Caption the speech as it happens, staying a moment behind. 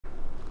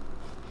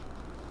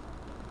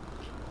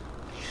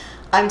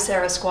I'm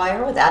Sarah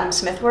Skwire with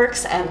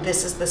AdamSmithWorks, and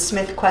this is the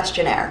Smith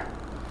Questionnaire.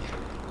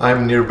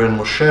 I'm Nir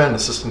Ben-Moshe, an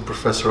assistant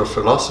professor of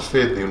philosophy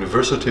at the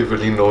University of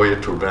Illinois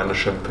at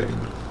Urbana-Champaign.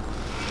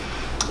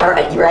 All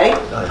right, you ready?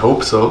 I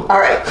hope so. All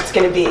right, it's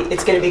gonna be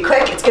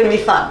quick. It's gonna be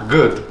fun.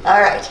 Good.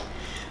 All right.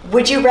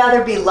 Would you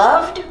rather be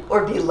loved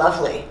or be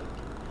lovely?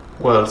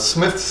 Well,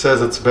 Smith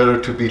says it's better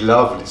to be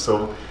lovely,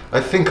 so I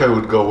think I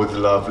would go with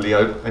lovely.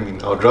 I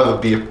mean, I'd rather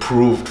be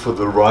approved for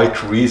the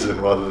right reason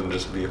rather than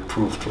just be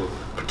approved for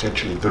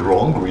potentially the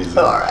wrong reason.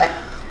 All right.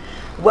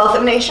 Wealth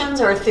of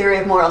Nations or Theory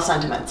of Moral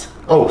Sentiments?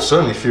 Oh,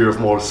 certainly Theory of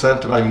Moral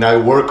Sentiment. I mean, I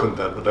work on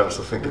that, but I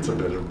also think it's a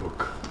better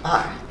book. All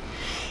right.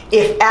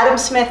 If Adam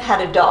Smith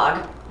had a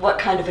dog, what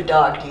kind of a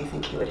dog do you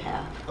think he would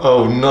have?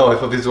 Oh no, I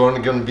thought these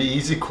weren't going to be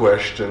easy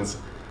questions.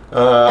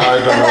 I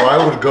don't know,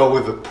 I would go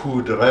with a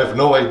poodle. I have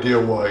no idea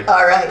why.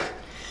 All right.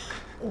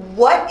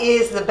 What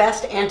is the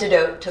best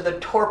antidote to the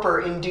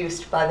torpor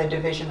induced by the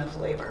division of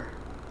labor?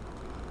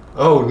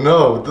 Oh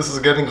no, this is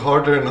getting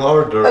harder and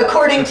harder.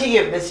 According to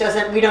you,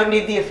 we don't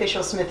need the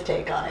official Smith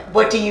take on it.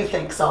 What do you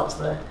think solves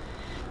the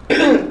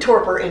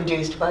torpor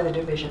induced by the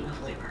division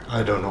of labor?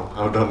 I don't know.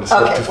 I would honestly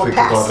have to think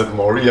about it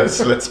more.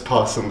 Yes, let's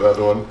pass on that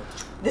one.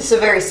 This is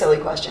a very silly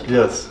question.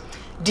 Yes.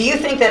 Do you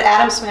think that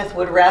Adam Smith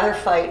would rather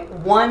fight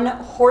one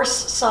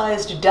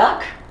horse-sized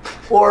duck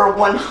or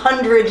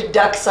 100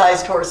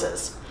 duck-sized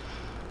horses?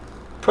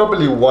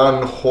 Probably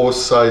one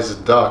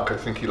horse-sized duck. I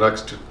think he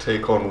likes to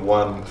take on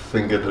one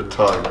thing at a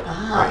time.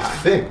 I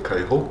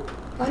hope.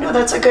 Oh no,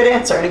 that's a good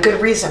answer and a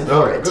good reason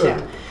for it good.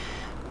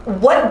 too.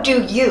 What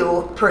do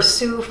you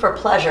pursue for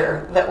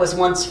pleasure that was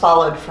once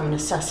followed from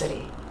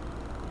necessity?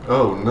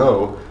 Oh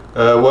no.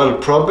 Well,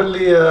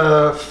 probably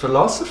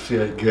philosophy,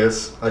 I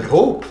guess. I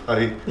hope.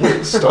 I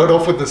start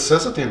off with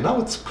necessity and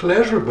now it's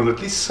pleasurable, at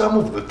least some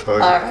of the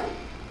time. All right.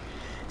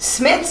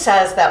 Smith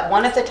says that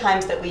one of the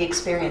times that we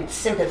experience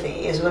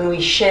sympathy is when we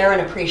share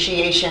an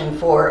appreciation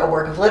for a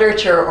work of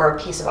literature or a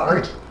piece of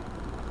art.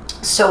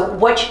 So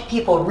what should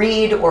people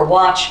read or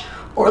watch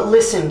or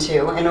listen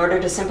to in order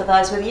to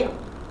sympathize with you?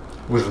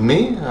 With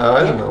me?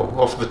 I don't know.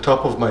 Off the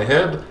top of my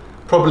head,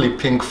 probably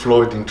Pink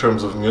Floyd in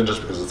terms of music,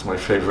 just because it's my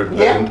favorite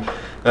band.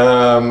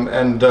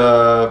 And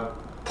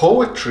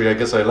poetry, I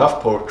guess I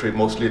love poetry,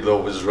 mostly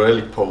though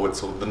Israeli poets,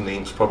 so the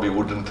names probably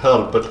wouldn't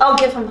help. But I'll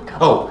give him a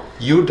couple. Oh,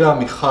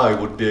 Yehuda Amichai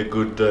would be a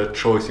good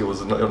choice. He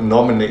was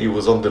nominated. He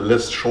was on the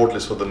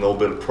shortlist for the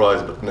Nobel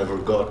Prize, but never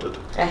got it.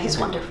 Yeah, he's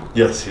wonderful.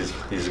 Yes,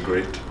 he's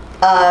great.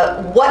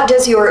 What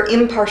does your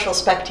impartial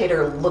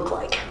spectator look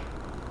like?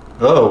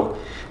 Oh,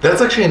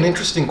 that's actually an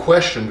interesting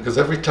question, because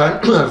every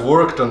time I've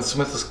worked on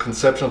Smith's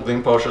conception of the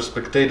impartial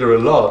spectator a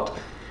lot,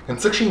 and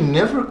it's actually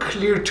never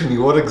clear to me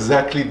what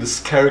exactly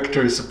this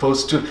character is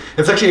supposed to...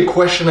 It's actually a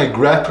question I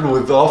grapple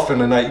with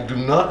often and I do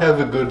not have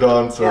a good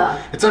answer.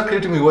 Yeah. It's not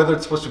clear to me whether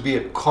it's supposed to be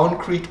a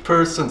concrete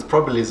person. It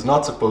probably is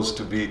not supposed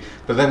to be.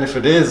 But then if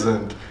it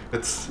isn't,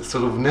 it's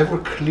sort of never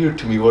clear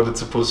to me what it's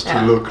supposed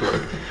to look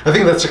like. I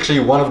think that's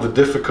actually one of the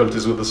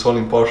difficulties with this whole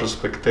impartial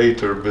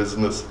spectator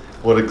business,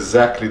 what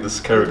exactly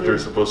this character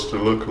is supposed to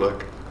look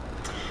like.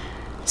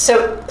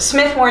 So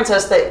Smith warns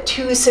us that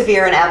too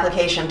severe an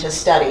application to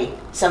study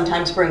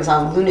sometimes brings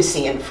on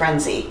lunacy and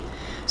frenzy.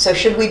 So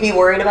should we be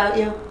worried about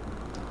you?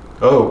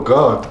 Oh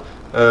God,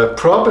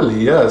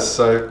 probably yes.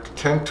 I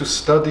tend to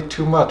study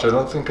too much. I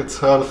don't think it's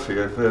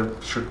healthy. I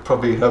should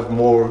probably have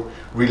more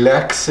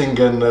relaxing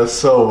and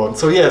so on.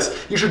 So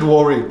yes, you should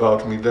worry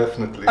about me,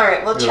 definitely. All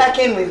right, we'll check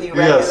in with you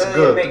regularly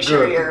to make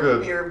sure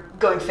good. you're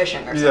going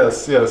fishing or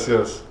something.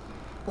 Yes.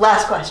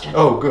 Last question.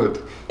 Oh,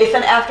 good. If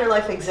an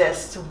afterlife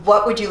exists,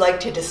 what would you like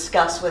to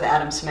discuss with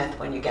Adam Smith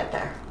when you get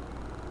there?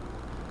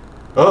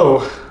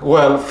 Oh,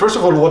 well, first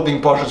of all, what the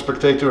impartial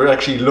spectator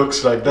actually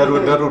looks like. That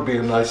would be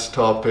a nice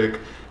topic.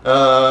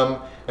 And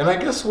I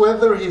guess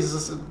whether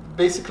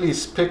basically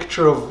his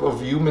picture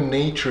of human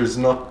nature is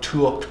not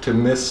too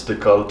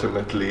optimistic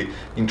ultimately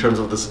in terms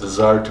of this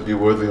desire to be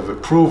worthy of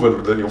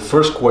approval. Your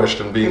first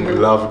question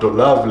being loved or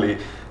lovely.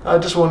 I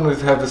just wanted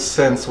to have a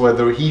sense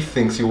whether he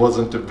thinks he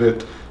wasn't a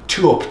bit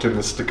too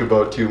optimistic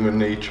about human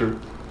nature.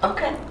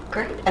 Okay,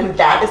 great. And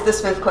that is the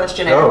Smith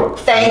Questionnaire. Oh,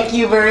 Thank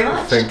you very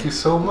much. Thank you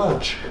so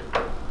much.